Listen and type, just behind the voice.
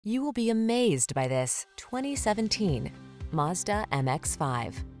You will be amazed by this 2017 Mazda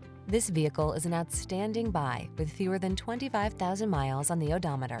MX-5. This vehicle is an outstanding buy with fewer than 25,000 miles on the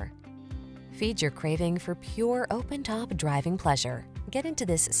odometer. Feed your craving for pure open-top driving pleasure. Get into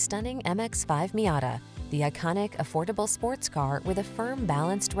this stunning MX-5 Miata, the iconic, affordable sports car with a firm,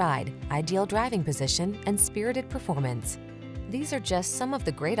 balanced ride, ideal driving position, and spirited performance. These are just some of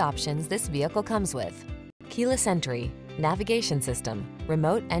the great options this vehicle comes with: keyless entry, navigation system,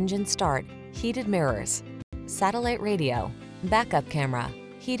 remote engine start, heated mirrors, satellite radio, backup camera,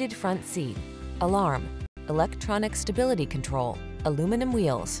 heated front seat, alarm, electronic stability control, aluminum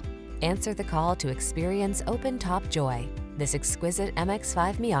wheels. Answer the call to experience open-top joy. This exquisite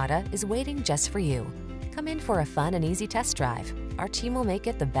MX-5 Miata is waiting just for you. Come in for a fun and easy test drive. Our team will make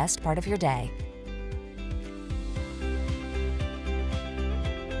it the best part of your day.